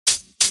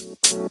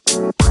Hello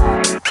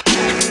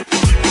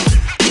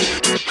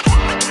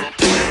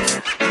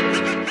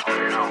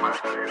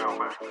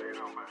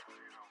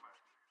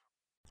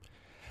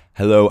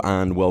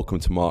and welcome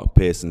to Mark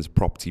Pearson's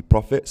Property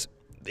Profits.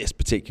 This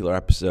particular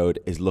episode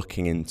is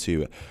looking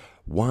into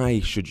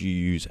why should you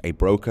use a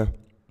broker?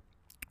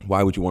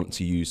 Why would you want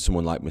to use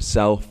someone like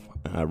myself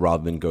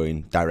rather than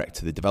going direct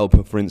to the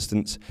developer, for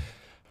instance?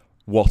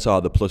 What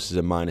are the pluses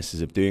and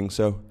minuses of doing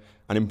so?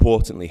 And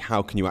importantly,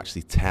 how can you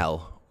actually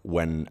tell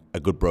when a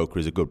good broker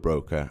is a good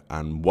broker,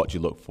 and what do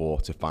you look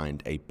for to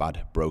find a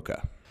bad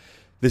broker?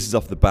 This is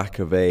off the back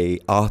of an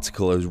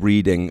article I was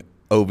reading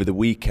over the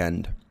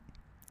weekend,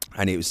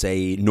 and it was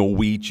a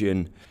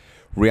Norwegian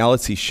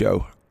reality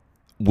show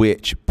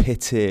which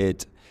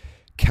pitted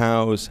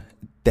cows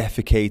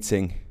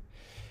defecating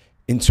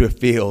into a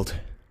field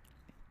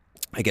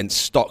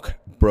against stock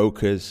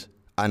brokers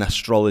and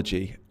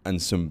astrology and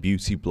some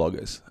beauty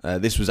bloggers.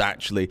 This was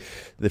actually,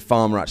 the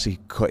farmer actually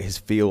cut his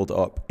field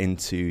up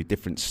into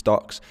different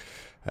stocks.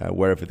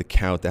 Wherever the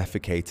cow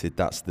defecated,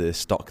 that's the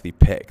stock they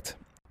picked.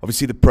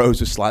 Obviously the pros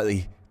were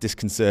slightly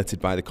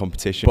disconcerted by the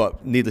competition,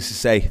 but needless to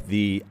say,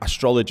 the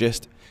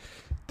astrologist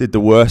did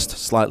the worst,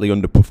 slightly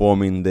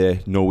underperforming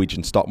the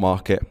Norwegian stock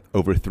market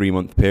over a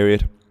 3-month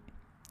period.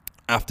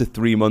 After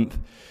 3 months,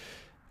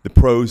 the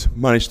pros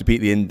managed to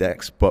beat the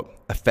index, but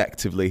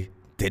effectively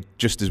did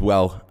just as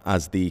well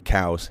as the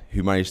cows,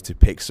 who managed to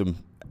pick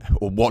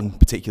one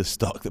particular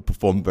stock that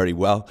performed very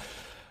well.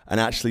 And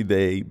actually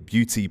the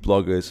beauty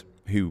bloggers,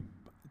 who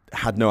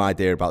had no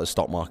idea about the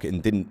stock market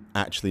and didn't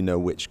actually know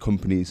which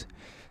companies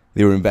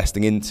they were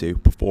investing into,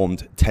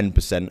 performed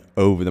 10%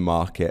 over the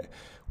market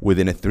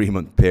within a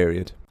 3-month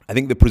period. I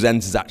think the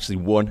presenters actually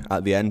won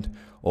at the end,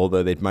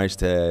 although they'd managed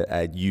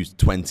to use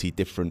 20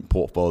 different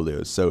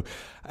portfolios. So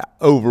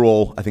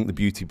overall, I think the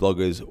beauty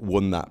bloggers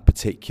won that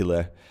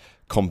particular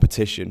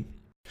competition,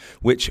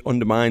 which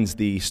undermines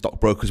the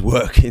stockbrokers'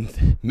 work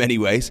in many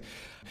ways.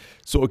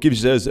 Sort of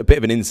gives us a bit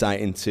of an insight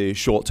into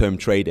short-term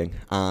trading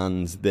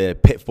and the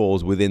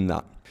pitfalls within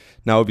that.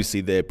 Now,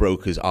 obviously, the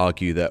brokers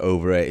argue that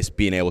it's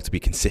being able to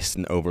be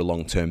consistent over a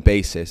long-term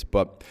basis.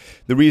 But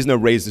the reason I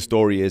raised the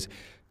story is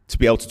to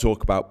be able to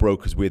talk about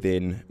brokers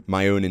within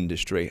my own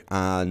industry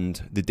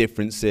and the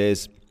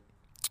differences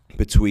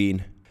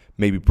between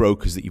maybe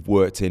brokers that you've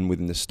worked in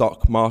within the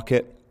stock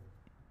market,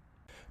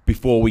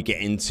 before we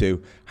get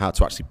into how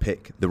to actually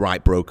pick the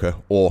right broker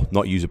or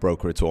not use a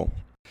broker at all.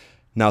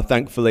 Now,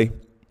 thankfully,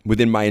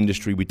 within my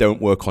industry, we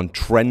don't work on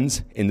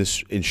trends in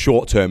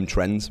short-term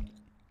trends.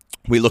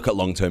 We look at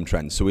long-term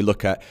trends. So we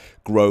look at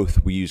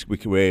growth.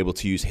 We're able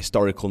to use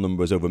historical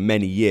numbers over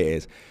many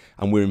years,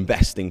 and we're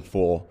investing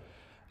for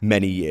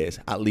many years,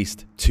 at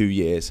least 2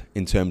 years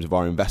in terms of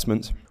our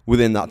investments.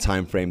 Within that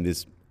time frame,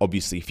 there's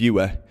obviously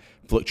fewer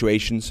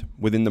fluctuations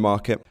within the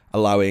market,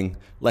 allowing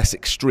less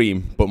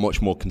extreme but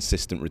much more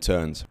consistent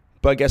returns.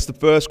 But I guess the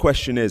first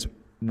question is,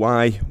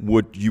 why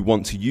would you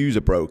want to use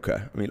a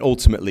broker? I mean,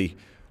 ultimately,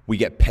 we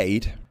get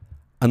paid,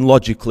 and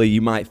logically, you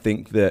might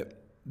think that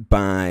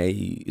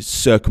by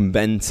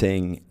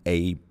circumventing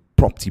a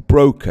property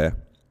broker,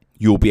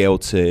 you'll be able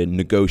to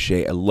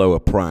negotiate a lower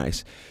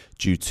price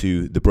due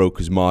to the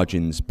broker's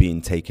margins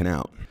being taken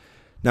out.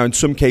 Now, in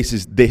some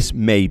cases, this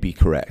may be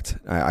correct.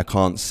 I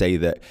can't say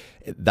that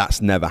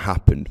that's never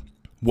happened.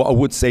 What I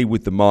would say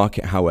with the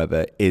market,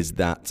 however, is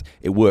that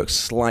it works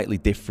slightly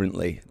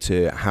differently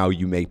to how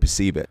you may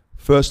perceive it.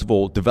 First of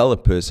all,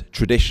 developers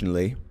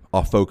traditionally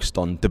are focused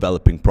on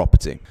developing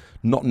property,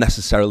 not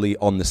necessarily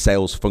on the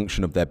sales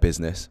function of their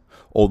business,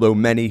 although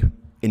many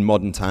in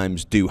modern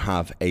times do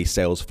have a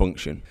sales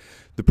function.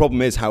 The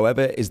problem is,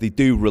 however, is they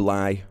do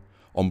rely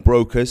on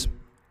brokers,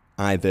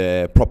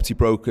 either property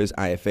brokers,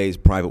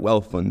 IFAs, private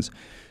wealth funds,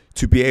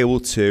 to be able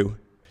to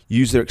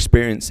use their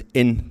experience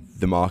in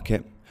the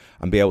market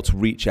and be able to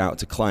reach out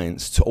to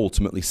clients to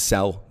ultimately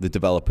sell the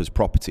developers'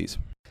 properties.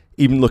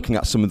 Even looking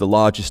at some of the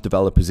largest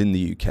developers in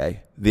the UK,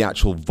 the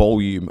actual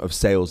volume of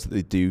sales that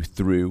they do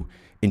through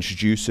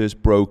introducers,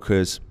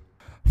 brokers,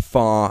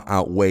 far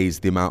outweighs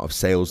the amount of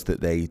sales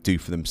that they do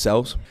for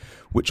themselves,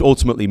 which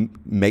ultimately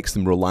makes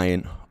them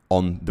reliant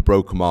on the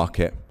broker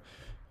market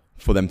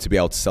for them to be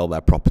able to sell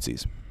their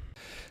properties.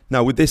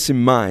 Now, with this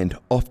in mind,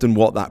 often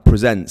what that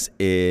presents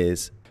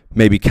is,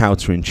 maybe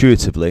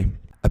counterintuitively,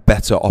 a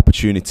better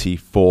opportunity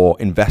for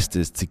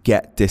investors to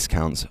get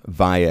discounts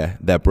via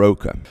their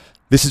broker.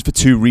 This is for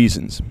 2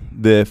 reasons.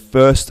 The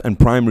first and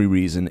primary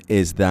reason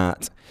is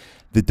that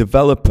the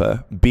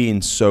developer,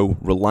 being so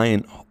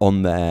reliant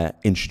on their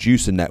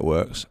introducer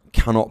networks,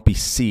 cannot be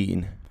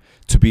seen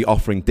to be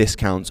offering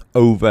discounts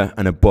over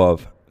and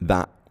above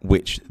that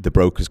which the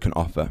brokers can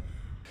offer.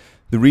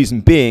 The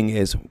reason being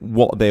is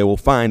what they will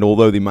find,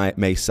 although they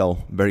may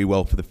sell very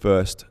well for the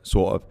first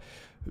sort of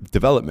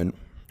development,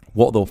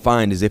 what they'll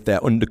find is if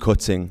they're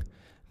undercutting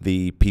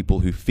the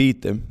people who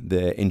feed them,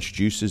 the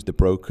introducers, the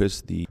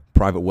brokers, the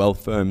private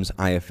wealth firms,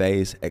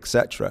 IFAs,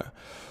 etc.,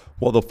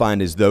 what they'll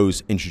find is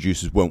those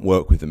introducers won't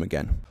work with them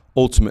again.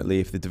 Ultimately,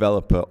 if the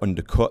developer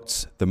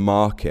undercuts the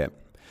market,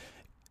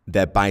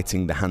 they're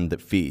biting the hand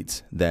that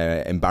feeds.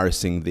 They're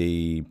embarrassing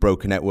the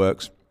broker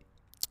networks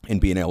in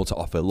being able to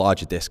offer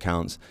larger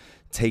discounts,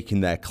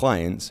 taking their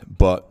clients,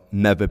 but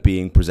never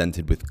being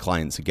presented with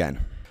clients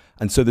again.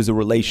 And so there's a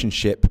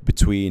relationship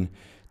between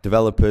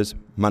developers,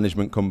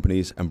 management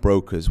companies, and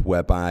brokers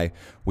whereby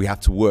we have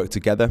to work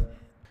together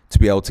to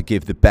be able to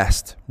give the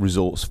best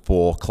results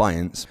for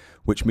clients,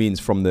 which means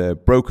from the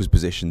broker's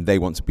position, they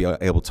want to be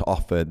able to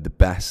offer the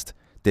best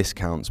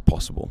discounts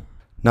possible.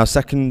 Now,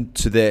 second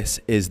to this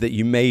is that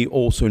you may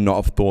also not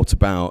have thought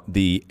about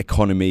the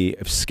economy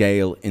of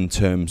scale in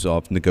terms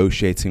of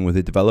negotiating with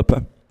a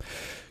developer.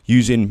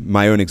 Using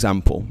my own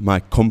example,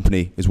 my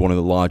company is one of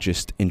the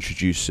largest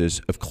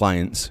introducers of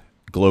clients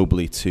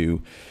globally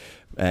to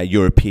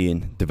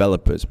European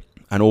developers.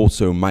 And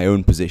also my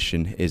own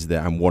position is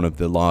that I'm one of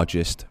the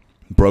largest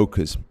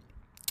brokers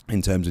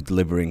in terms of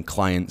delivering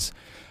clients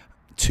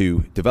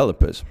to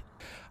developers.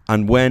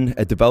 And when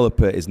a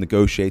developer is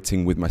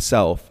negotiating with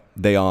myself,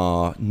 they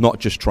are not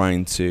just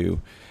trying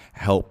to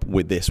help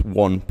with this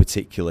one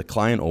particular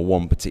client or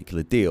one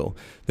particular deal.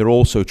 They're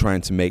also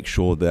trying to make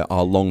sure that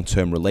our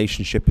long-term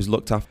relationship is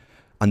looked after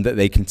and that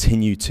they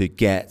continue to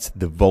get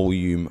the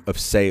volume of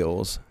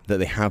sales that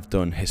they have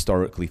done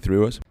historically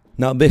through us.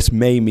 Now, this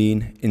may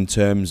mean in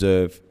terms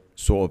of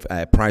sort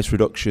of price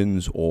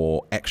reductions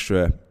or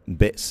extra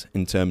bits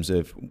in terms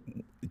of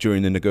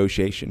during the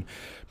negotiation.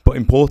 But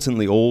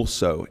importantly,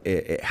 also,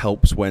 it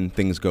helps when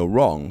things go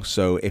wrong.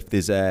 So if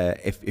there's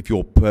if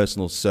your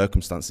personal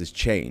circumstances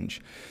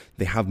change,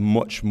 they have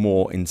much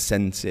more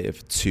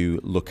incentive to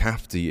look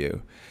after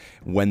you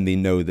when they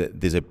know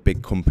that there's a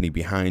big company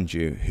behind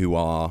you who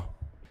are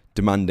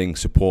demanding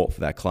support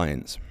for their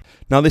clients.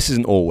 Now, this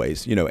isn't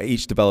always.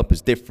 Each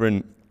developer's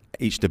different,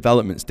 each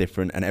development's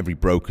different, and every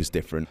broker's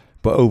different.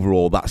 But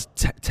overall, that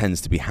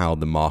tends to be how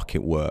the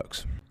market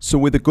works. So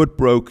with a good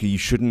broker, you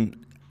shouldn't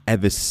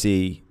ever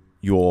see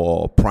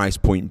your price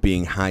point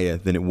being higher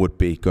than it would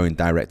be going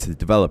direct to the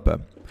developer.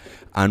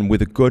 And with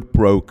a good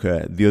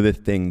broker, the other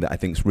thing that I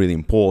think is really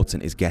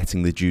important is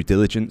getting the due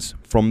diligence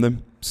from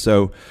them.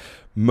 So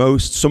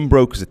some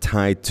brokers are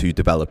tied to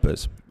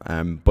developers,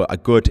 but a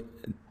good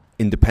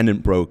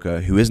independent broker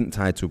who isn't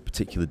tied to a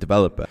particular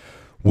developer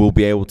will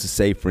be able to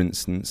say, for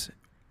instance,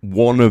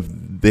 one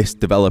of this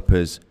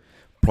developer's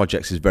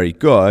projects is very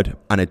good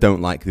and I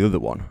don't like the other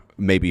one.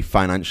 Maybe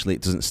financially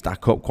it doesn't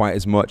stack up quite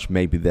as much.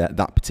 Maybe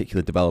that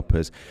particular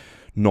developer's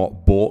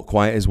not bought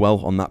quite as well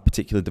on that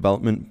particular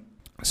development.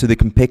 So they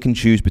can pick and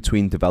choose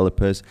between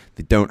developers.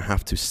 They don't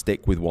have to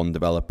stick with one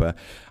developer.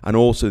 And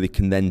also they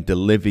can then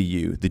deliver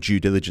you the due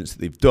diligence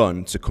that they've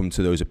done to come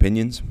to those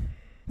opinions.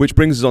 Which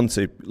brings us on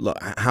to, look,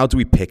 how do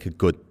we pick a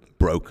good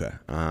broker?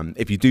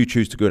 If you do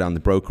choose to go down the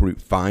broker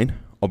route, fine.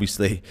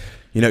 Obviously,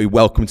 you're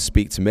welcome to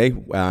speak to me.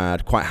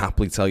 I'd quite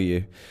happily tell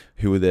you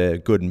who are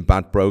the good and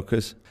bad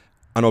brokers.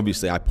 And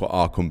obviously, I put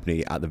our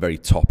company at the very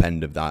top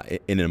end of that,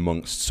 in and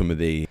amongst some of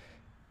the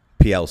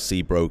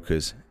PLC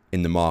brokers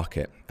in the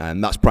market.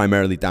 And that's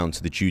primarily down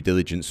to the due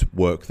diligence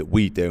work that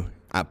we do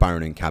at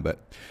Barron & Cabot.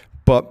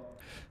 But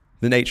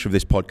the nature of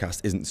this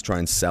podcast isn't to try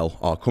and sell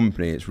our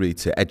company, it's really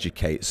to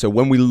educate. So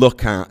when we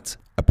look at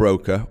a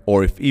broker,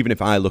 or even if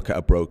I look at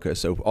a broker,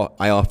 so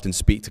I often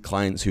speak to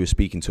clients who are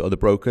speaking to other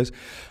brokers,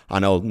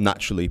 and I'll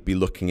naturally be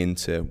looking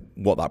into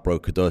what that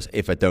broker does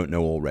if I don't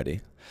know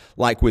already.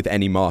 Like with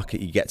any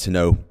market, you get to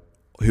know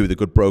who are the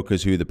good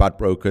brokers, who are the bad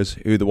brokers,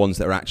 who are the ones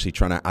that are actually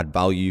trying to add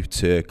value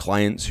to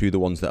clients, who are the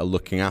ones that are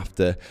looking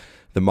after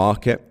the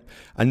market.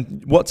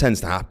 And what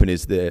tends to happen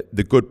is the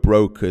good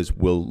brokers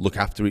will look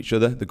after each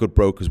other. The good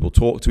brokers will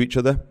talk to each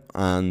other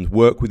and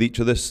work with each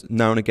other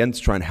now and again to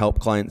try and help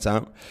clients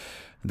out.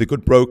 The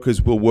good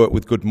brokers will work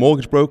with good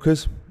mortgage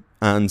brokers.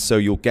 And so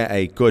you'll get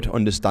a good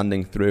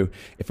understanding through,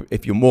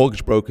 if your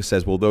mortgage broker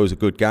says, well, those are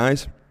good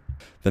guys,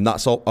 then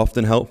that's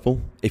often helpful.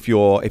 If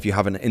you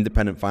have an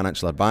independent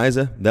financial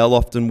advisor, they'll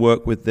often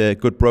work with the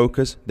good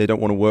brokers. They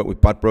don't want to work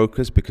with bad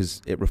brokers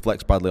because it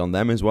reflects badly on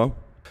them as well.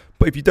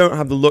 But if you don't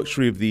have the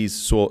luxury of these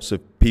sorts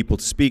of people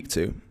to speak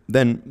to,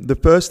 then the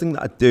first thing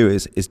that I do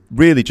is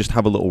really just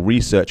have a little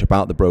research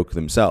about the broker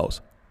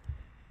themselves.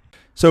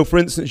 So for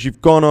instance,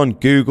 you've gone on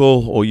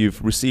Google or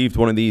you've received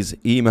one of these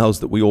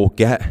emails that we all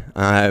get.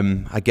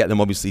 I get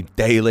them obviously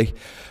daily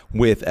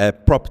with a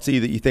property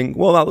that you think,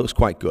 well, that looks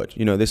quite good.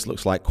 This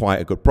looks like quite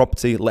a good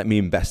property. Let me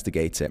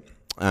investigate it.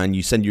 And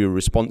you send your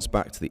response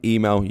back to the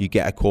email. You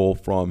get a call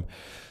from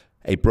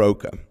a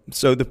broker.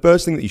 So the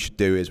first thing that you should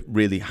do is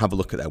really have a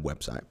look at their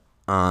website.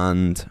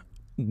 And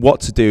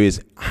what to do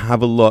is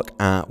have a look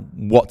at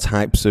what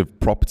types of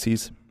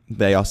properties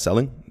they are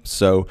selling.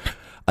 So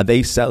are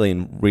they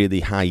selling really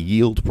high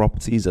yield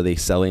properties? Are they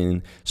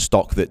selling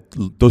stock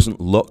that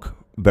doesn't look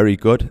very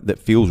good, that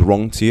feels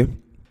wrong to you?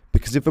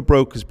 Because if a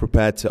broker is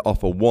prepared to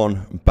offer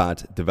one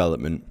bad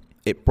development,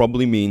 it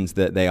probably means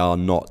that they are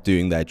not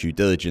doing their due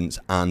diligence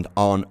and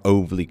aren't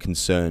overly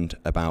concerned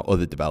about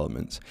other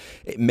developments.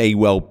 It may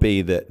well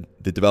be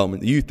that the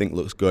development that you think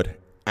looks good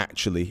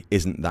actually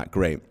isn't that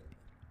great.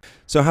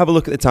 So have a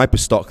look at the type of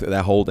stock that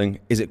they're holding.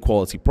 Is it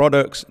quality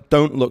products?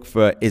 Don't look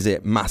for, is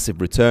it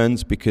massive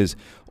returns? Because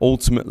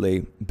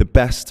ultimately, the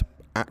best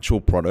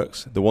actual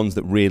products, the ones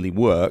that really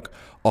work,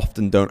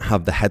 often don't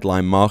have the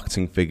headline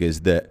marketing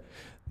figures that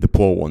the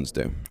poor ones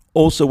do.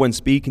 Also, when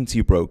speaking to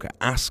your broker,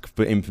 ask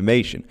for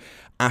information.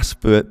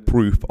 Ask for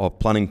proof of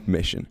planning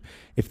permission.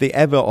 If they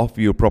ever offer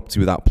you a property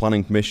without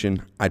planning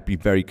permission, I'd be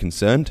very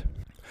concerned.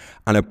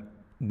 And I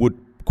would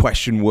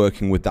question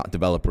working with that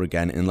developer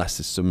again unless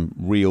there's some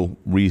real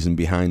reason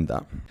behind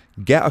that.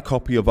 Get a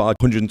copy of our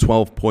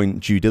 112-point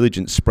due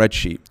diligence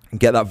spreadsheet.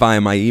 Get that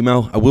via my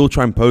email. I will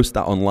try and post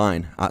that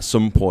online at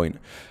some point,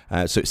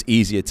 so it's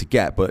easier to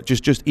get. But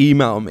just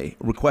email me,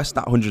 request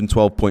that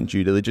 112-point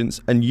due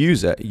diligence, and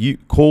use it. You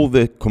call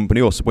the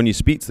company, or when you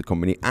speak to the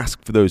company,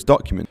 ask for those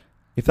documents.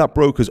 If that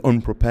broker's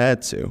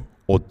unprepared to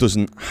or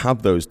doesn't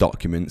have those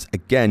documents,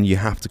 again, you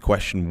have to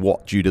question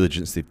what due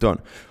diligence they've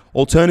done.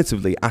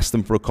 Alternatively, ask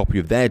them for a copy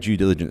of their due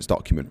diligence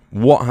document.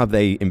 What have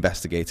they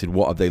investigated?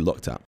 What have they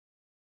looked at?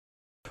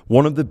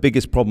 One of the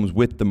biggest problems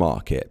with the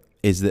market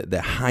is that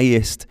the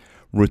highest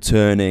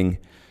returning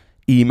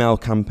email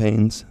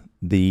campaigns,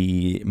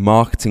 the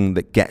marketing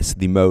that gets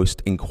the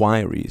most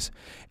inquiries,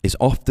 is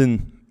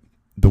often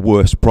the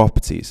worst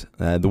properties,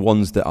 the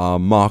ones that are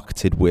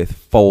marketed with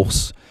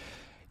false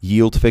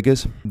yield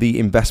figures. The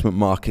investment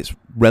market's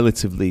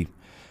relatively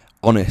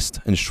honest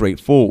and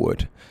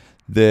straightforward.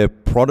 The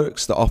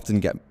products that often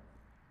get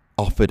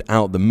offered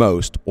out the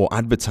most or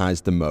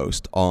advertised the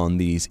most on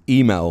these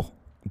email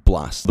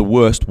blasts, the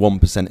worst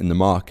 1% in the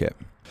market.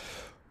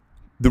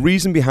 The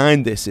reason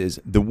behind this is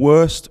the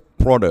worst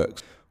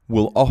products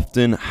will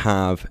often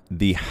have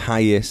the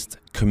highest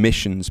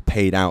commissions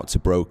paid out to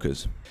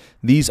brokers.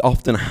 These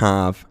often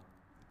have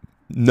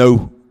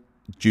no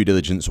due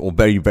diligence or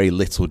very, very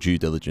little due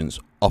diligence,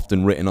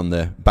 often written on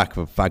the back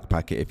of a fag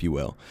packet, if you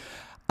will.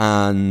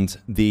 And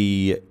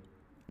the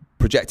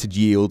projected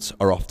yields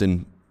are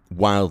often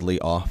wildly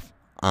off,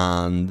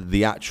 and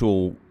the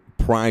actual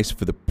price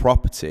for the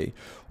property,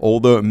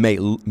 although it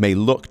may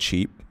look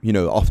cheap,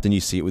 often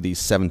you see it with these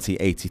 70,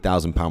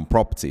 80,000 pound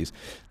properties,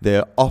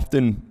 they're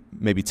often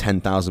maybe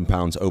 10,000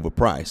 pounds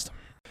overpriced.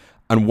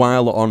 And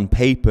while on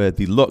paper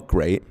they look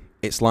great,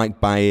 it's like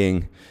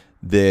buying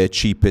the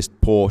cheapest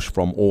Porsche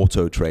from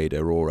Auto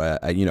Trader or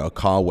a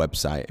car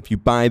website. If you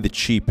buy the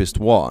cheapest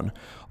one,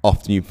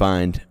 often you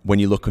find when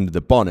you look under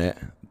the bonnet,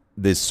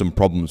 there's some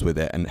problems with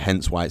it, and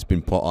hence why it's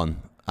been put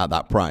on at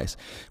that price.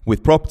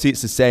 With property,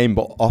 it's the same,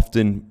 but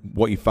often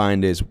what you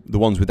find is the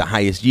ones with the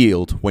highest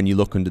yield, when you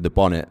look under the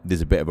bonnet,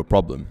 there's a bit of a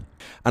problem.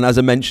 And as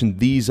I mentioned,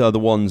 these are the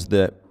ones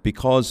that,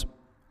 because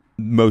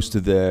most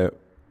of the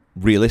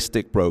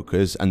realistic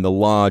brokers and the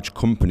large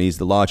companies,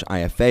 the large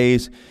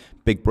IFAs,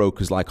 big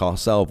brokers like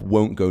ourselves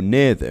won't go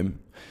near them,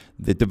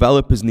 the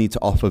developers need to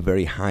offer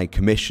very high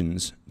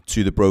commissions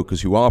to the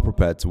brokers who are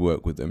prepared to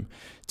work with them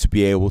to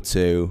be able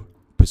to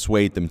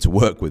persuade them to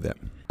work with it.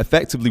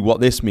 Effectively,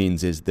 what this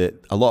means is that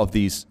a lot of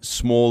these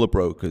smaller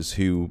brokers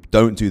who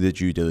don't do their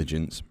due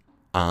diligence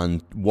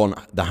and want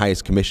the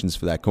highest commissions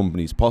for their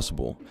companies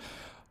possible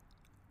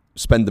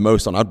spend the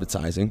most on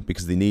advertising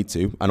because they need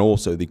to, and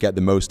also they get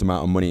the most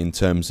amount of money in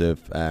terms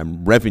of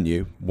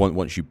revenue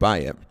once you buy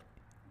it.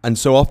 And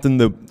so often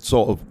the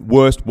sort of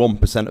worst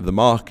 1% of the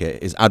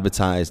market is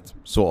advertised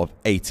sort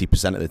of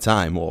 80% of the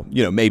time, or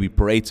maybe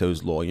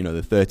Pareto's law,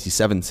 the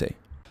 30-70.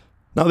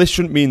 Now, this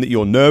shouldn't mean that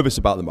you're nervous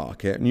about the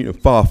market,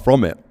 and far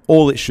from it.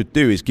 All it should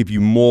do is give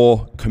you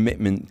more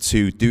commitment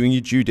to doing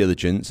your due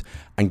diligence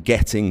and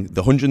getting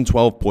the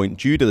 112-point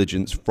due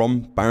diligence from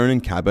Barron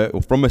 & Cabot,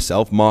 or from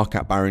myself,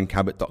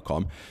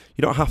 mark@barroncabot.com.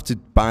 You don't have to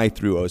buy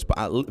through us, but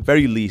at the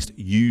very least,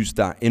 use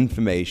that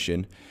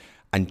information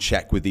and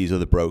check with these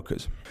other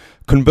brokers.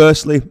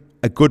 Conversely,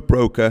 a good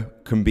broker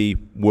can be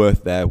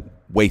worth their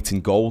weight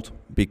in gold,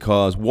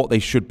 because what they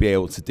should be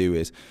able to do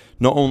is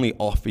not only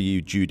offer you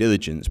due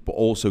diligence, but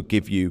also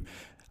give you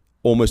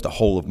almost a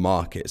whole of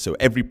market. So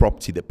every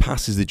property that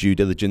passes the due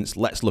diligence,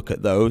 let's look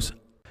at those.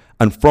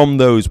 And from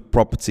those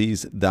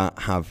properties that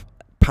have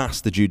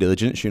passed the due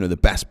diligence, the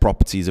best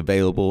properties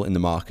available in the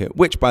market,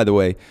 which, by the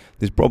way,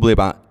 there's probably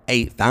about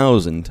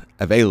 8,000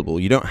 available.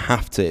 You don't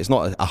have to, it's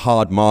not a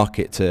hard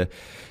market to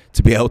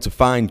be able to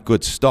find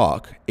good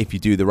stock if you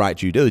do the right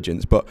due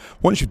diligence. But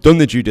once you've done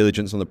the due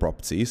diligence on the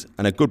properties,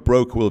 and a good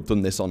broker will have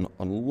done this on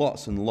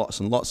lots and lots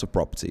and lots of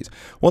properties,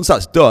 once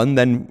that's done,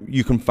 then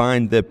you can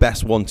find the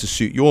best one to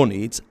suit your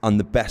needs and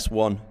the best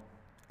one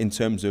in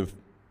terms of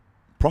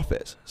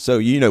profits. So,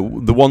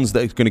 the ones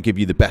that are going to give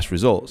you the best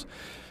results.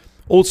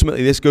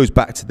 Ultimately, this goes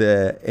back to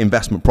the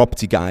investment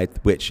property guide,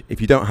 which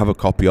if you don't have a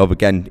copy of,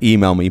 again,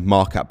 email me,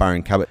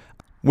 mark@barroncabot,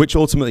 which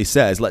ultimately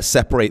says, let's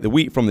separate the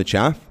wheat from the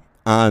chaff,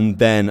 and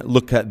then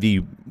look at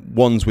the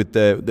ones with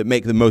that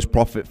make the most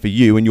profit for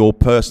you and your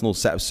personal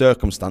set of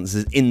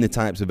circumstances in the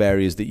types of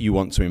areas that you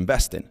want to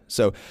invest in.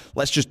 So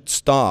let's just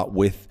start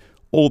with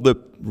all the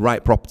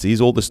right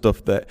properties, all the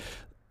stuff that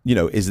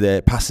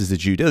passes the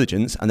due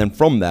diligence, and then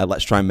from there,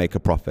 let's try and make a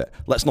profit.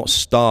 Let's not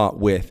start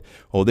with,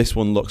 oh, this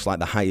one looks like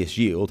the highest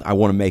yield, I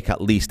want to make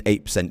at least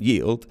 8%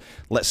 yield.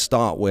 Let's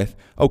start with,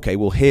 okay,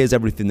 well, here's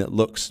everything that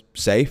looks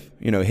safe.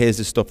 Here's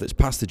the stuff that's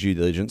passed the due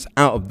diligence.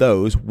 Out of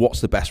those, what's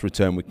the best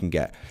return we can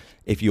get?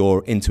 If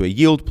you're into a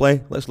yield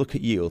play, let's look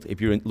at yield. If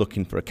you're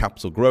looking for a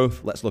capital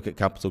growth, let's look at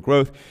capital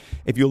growth.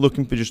 If you're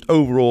looking for just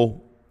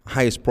overall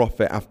highest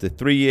profit after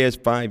 3 years,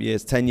 5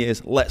 years, 10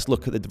 years, let's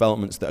look at the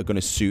developments that are going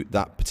to suit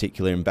that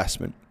particular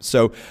investment.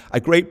 So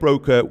a great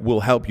broker will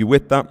help you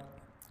with that.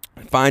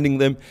 Finding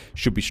them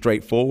should be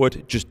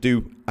straightforward. Just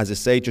do, as I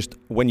say, just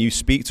when you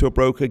speak to a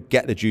broker,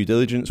 get the due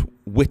diligence,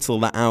 whittle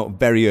that out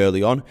very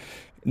early on.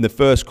 In the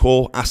first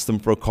call, ask them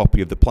for a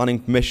copy of the planning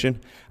permission,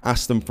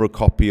 ask them for a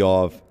copy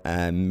of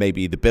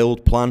maybe the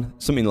build plan,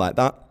 something like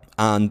that,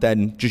 and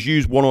then just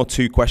use 1 or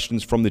 2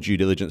 questions from the due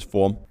diligence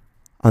form,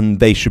 and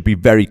they should be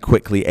very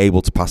quickly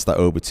able to pass that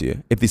over to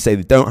you. If they say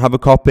they don't have a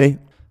copy,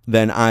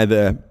 then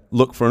either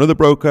look for another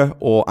broker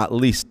or at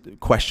least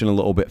question a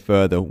little bit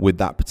further with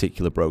that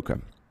particular broker.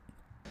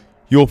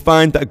 You'll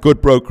find that a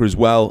good broker as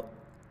well,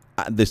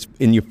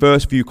 in your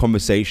first few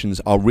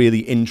conversations, are really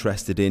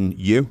interested in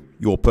you,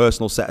 your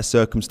personal set of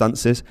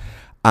circumstances,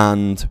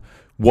 and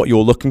what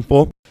you're looking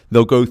for.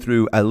 They'll go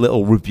through a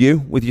little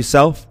review with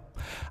yourself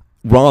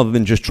rather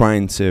than just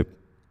trying to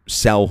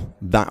sell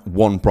that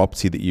one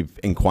property that you've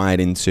inquired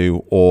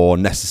into, or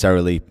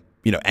necessarily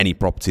any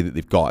property that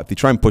they've got. If they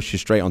try and push you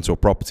straight onto a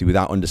property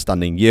without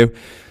understanding you,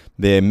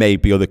 there may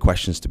be other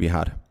questions to be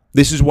had.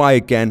 This is why,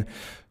 again,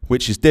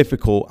 which is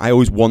difficult, I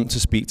always want to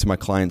speak to my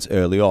clients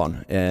early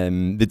on.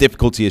 The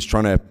difficulty is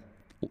trying to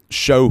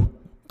show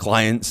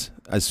clients,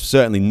 as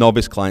certainly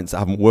novice clients that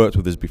haven't worked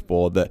with us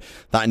before, that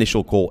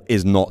initial call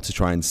is not to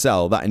try and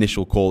sell. That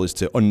initial call is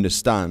to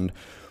understand,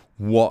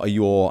 what are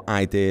your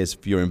ideas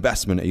for your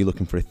investment? Are you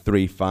looking for a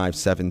 3, 5,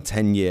 7,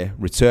 10-year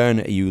return?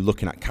 Are you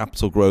looking at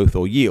capital growth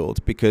or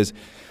yield? Because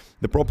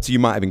the property you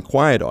might have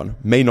inquired on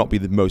may not be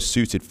the most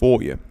suited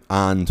for you.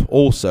 And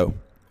also,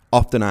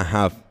 often I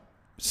have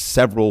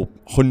several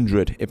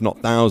hundred, if not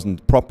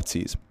thousand,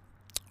 properties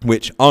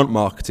which aren't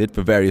marketed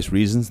for various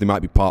reasons. They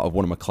might be part of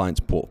one of my clients'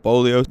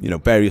 portfolios,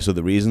 various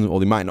other reasons, or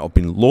they might not have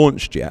been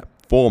launched yet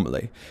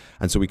formally,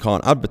 and so we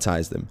can't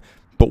advertise them.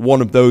 But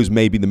one of those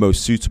may be the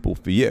most suitable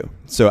for you.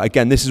 So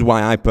again, this is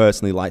why I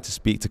personally like to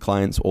speak to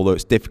clients, although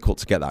it's difficult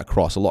to get that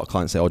across. A lot of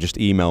clients say, oh, just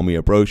email me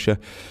a brochure.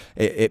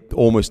 It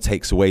almost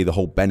takes away the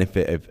whole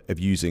benefit of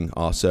using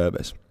our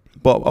service.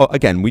 But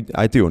again,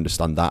 I do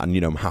understand that, and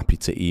I'm happy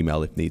to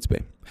email if needs be.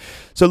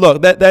 So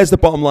look, there's the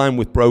bottom line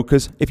with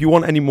brokers. If you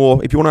want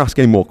to ask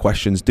any more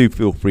questions, do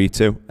feel free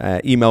to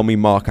email me,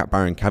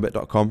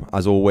 mark@baroncabot.com.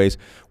 As always,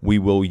 we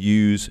will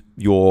use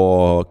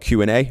your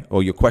Q&A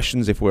or your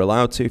questions, if we're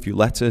allowed to, if you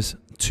let us,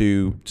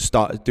 to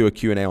do a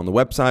Q&A on the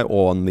website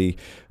or on the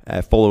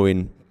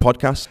following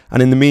podcast.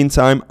 And in the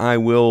meantime, I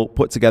will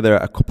put together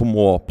a couple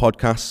more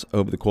podcasts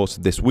over the course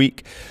of this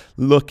week,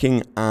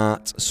 looking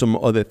at some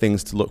other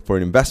things to look for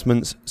in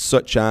investments,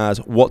 such as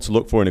what to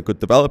look for in a good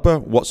developer,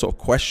 what sort of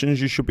questions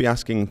you should be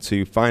asking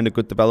to find a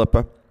good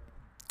developer,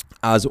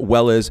 as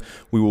well as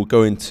we will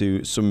go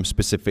into some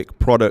specific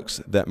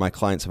products that my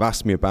clients have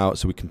asked me about,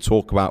 so we can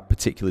talk about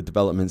particular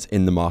developments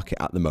in the market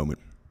at the moment.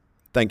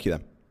 Thank you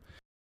then.